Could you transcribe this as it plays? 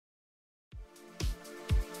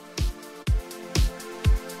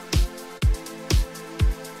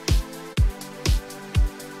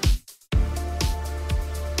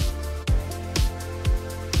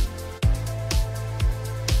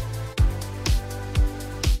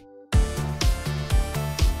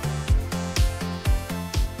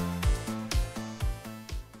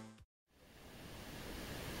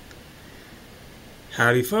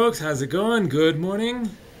Howdy folks, how's it going? Good morning.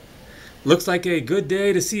 Looks like a good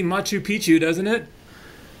day to see Machu Picchu, doesn't it?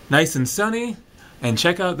 Nice and sunny. And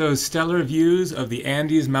check out those stellar views of the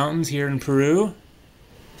Andes Mountains here in Peru.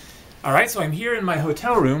 Alright, so I'm here in my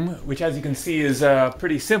hotel room, which as you can see is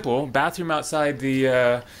pretty simple. Bathroom outside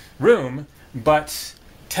the room, but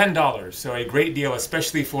 $10. So a great deal,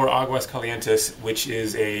 especially for Aguas Calientes, which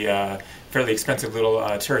is a fairly expensive little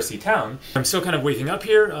touristy town. I'm still kind of waking up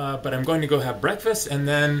here, but I'm going to go have breakfast, and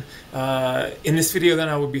then in this video then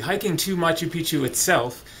I will be hiking to Machu Picchu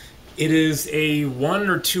itself. It is a 1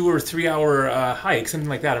 or 2 or 3 hour hike, something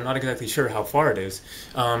like that. I'm not exactly sure how far it is,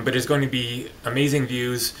 but it's going to be amazing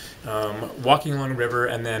views, walking along the river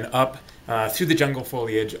and then up through the jungle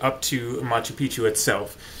foliage up to Machu Picchu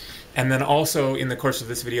itself. And then also in the course of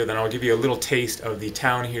this video then I'll give you a little taste of the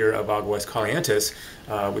town here of Aguas Calientes,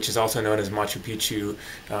 which is also known as Machu Picchu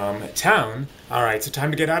town. Alright, so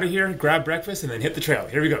time to get out of here, grab breakfast, and then hit the trail.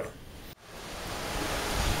 Here we go.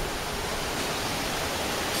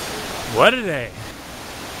 What a day!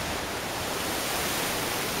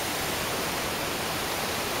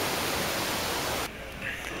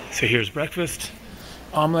 So here's breakfast: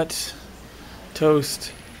 omelet,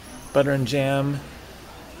 toast, butter and jam,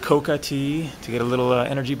 coca tea to get a little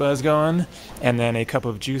energy buzz going, and then a cup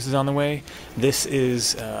of juice is on the way. This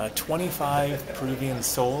is 25 Peruvian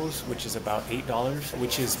soles, which is about $8,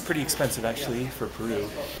 which is pretty expensive actually for Peru.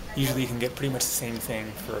 Usually you can get pretty much the same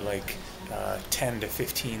thing for like 10 to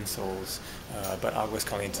 15 soles, but Aguas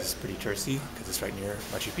Calientes is pretty touristy because it's right near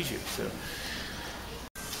Machu Picchu. So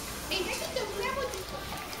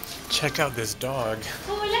check out this dog.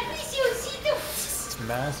 It's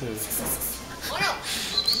massive.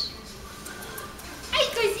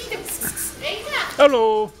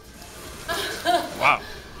 Hello. Wow.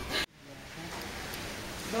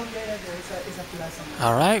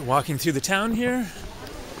 All right, walking through the town here.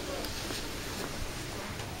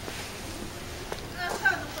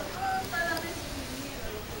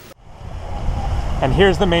 And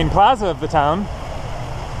here's the main plaza of the town.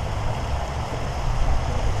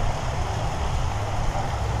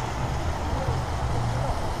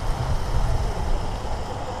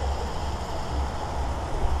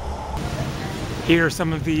 Here are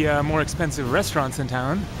some of the more expensive restaurants in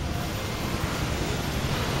town.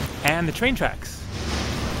 And the train tracks.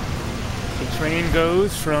 The train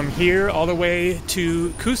goes from here all the way to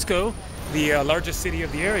Cusco, the largest city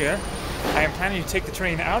of the area. I am planning to take the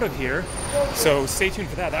train out of here, so stay tuned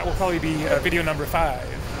for that. That will probably be video number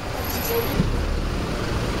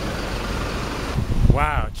 5.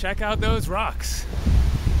 Wow, check out those rocks.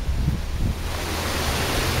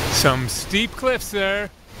 Some steep cliffs there.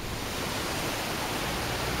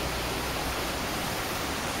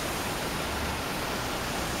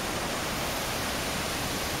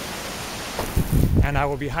 And I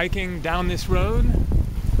will be hiking down this road,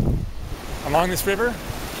 along this river,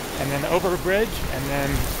 and then over a bridge, and then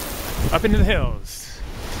up into the hills.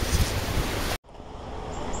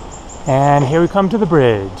 And here we come to the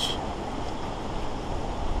bridge.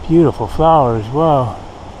 Beautiful flowers, whoa.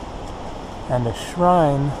 And a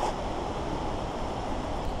shrine.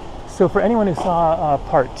 So for anyone who saw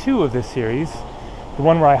part 2 of this series, the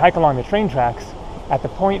one where I hike along the train tracks, at the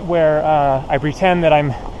point where I pretend that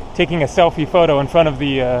I'm taking a selfie photo in front of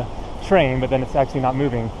the train, but then it's actually not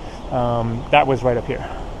moving, that was right up here.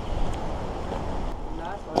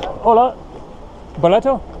 Hola,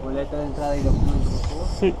 boleto? Boleto de entrada y documentos.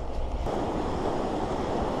 Sí.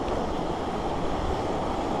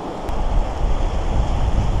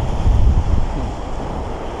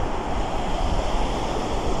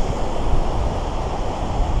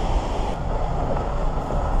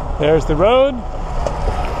 There's the road.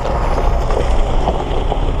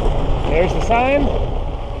 There's the sign.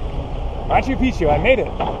 Machu Picchu, I made it.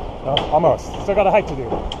 Oh, almost. Still got a hike to do.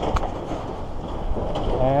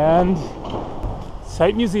 And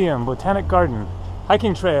Site Museum, Botanic Garden,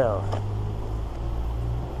 hiking trail.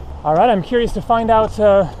 All right, I'm curious to find out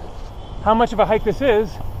how much of a hike this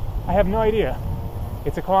is. I have no idea.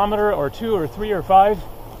 It's a kilometer or 2 or 3 or 5.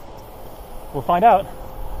 We'll find out.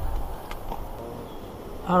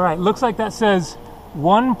 All right, looks like that says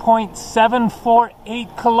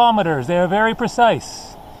 1.748 kilometers. They are very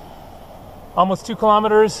precise. Almost 2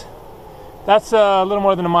 kilometers. That's a little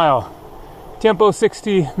more than a mile. Tempo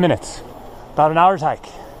 60 minutes. About an hour's hike.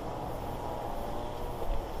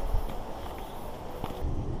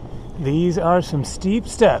 These are some steep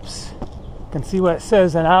steps. You can see what it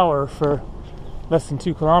says, an hour for less than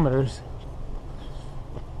 2 kilometers.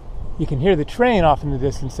 You can hear the train off in the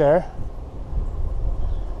distance there.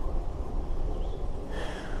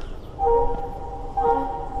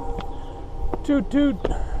 Toot toot.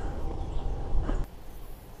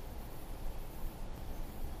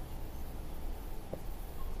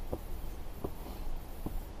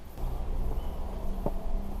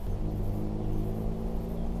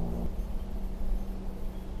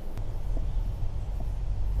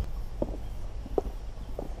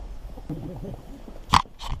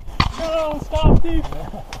 No, stop, Steve.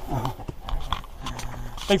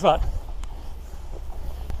 Thanks a lot.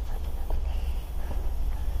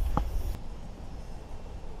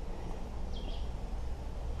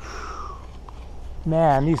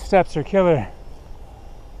 Man, these steps are killer.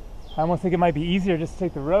 I almost think it might be easier just to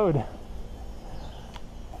take the road.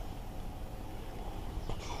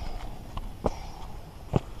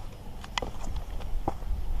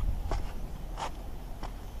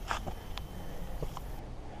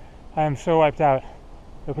 I am so wiped out.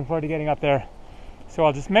 Looking forward to getting up there. So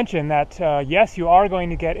I'll just mention that yes, you are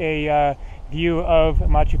going to get a view of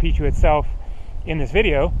Machu Picchu itself in this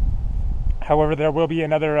video. However, there will be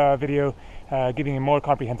another video giving a more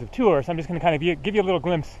comprehensive tour. So I'm just going to kind of give you a little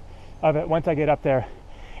glimpse of it once I get up there.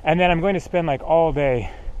 And then I'm going to spend like all day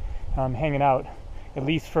hanging out, at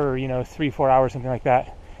least for 3-4 hours, something like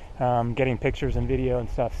that, getting pictures and video and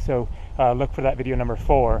stuff. So look for that video number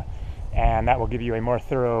 4, and that will give you a more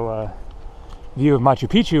thorough view of Machu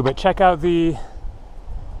Picchu. But check out the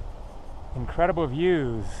incredible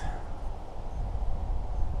views.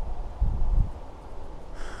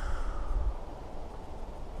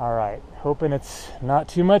 All right, hoping it's not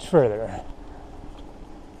too much further.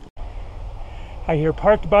 I hear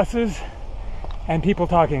parked buses and people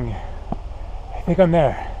talking. I think I'm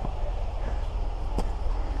there.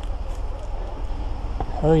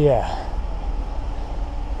 Oh yeah.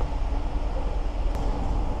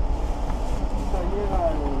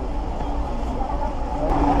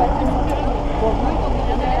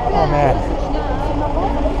 Oh man,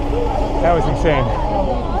 that was insane.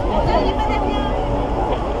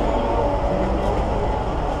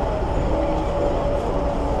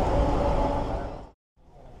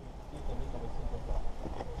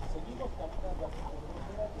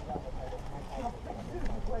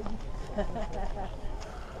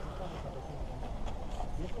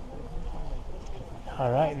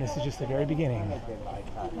 All right, and this is just the very beginning.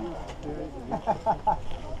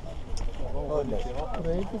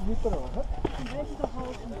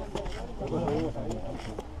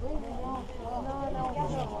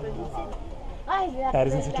 That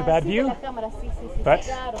isn't such a bad view, but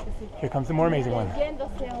here comes the more amazing one.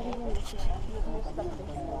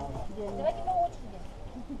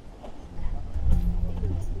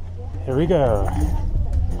 Here we go.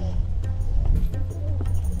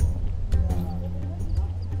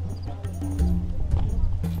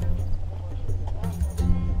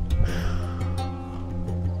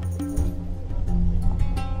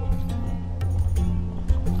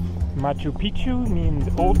 Machu Picchu means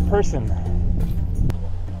old person.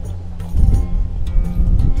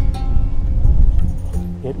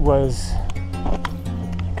 It was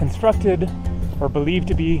constructed, or believed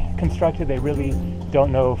to be constructed, they really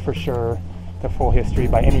don't know for sure the full history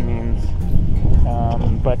by any means,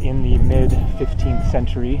 but in the mid-15th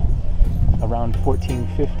century, around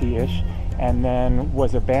 1450-ish, and then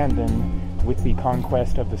was abandoned with the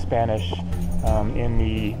conquest of the Spanish in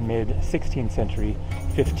the mid-16th century,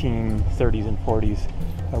 1530s and 40s,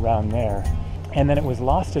 around there. And then it was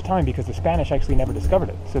lost to time because the Spanish actually never discovered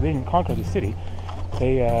it. So they didn't conquer the city.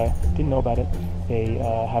 They didn't know about it. They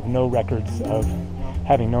have no records of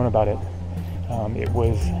having known about it. It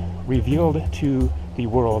was revealed to the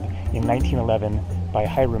world in 1911 by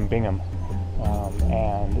Hiram Bingham,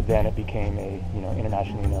 and then it became a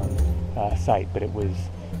internationally known site. But it was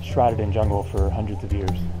shrouded in jungle for hundreds of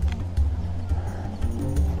years.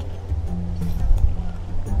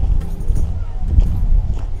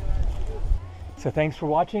 So thanks for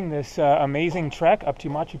watching this amazing trek up to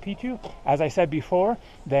Machu Picchu. As I said before,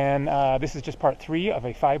 then this is just part 3 of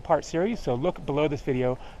a 5-part series. So look below this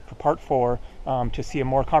video for part 4 to see a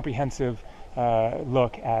more comprehensive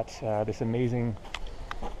look at this amazing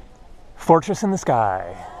fortress in the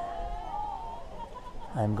sky.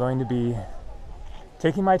 I'm going to be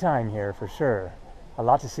taking my time here for sure. A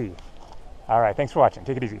lot to see. All right, thanks for watching.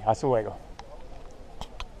 Take it easy. Hasta luego.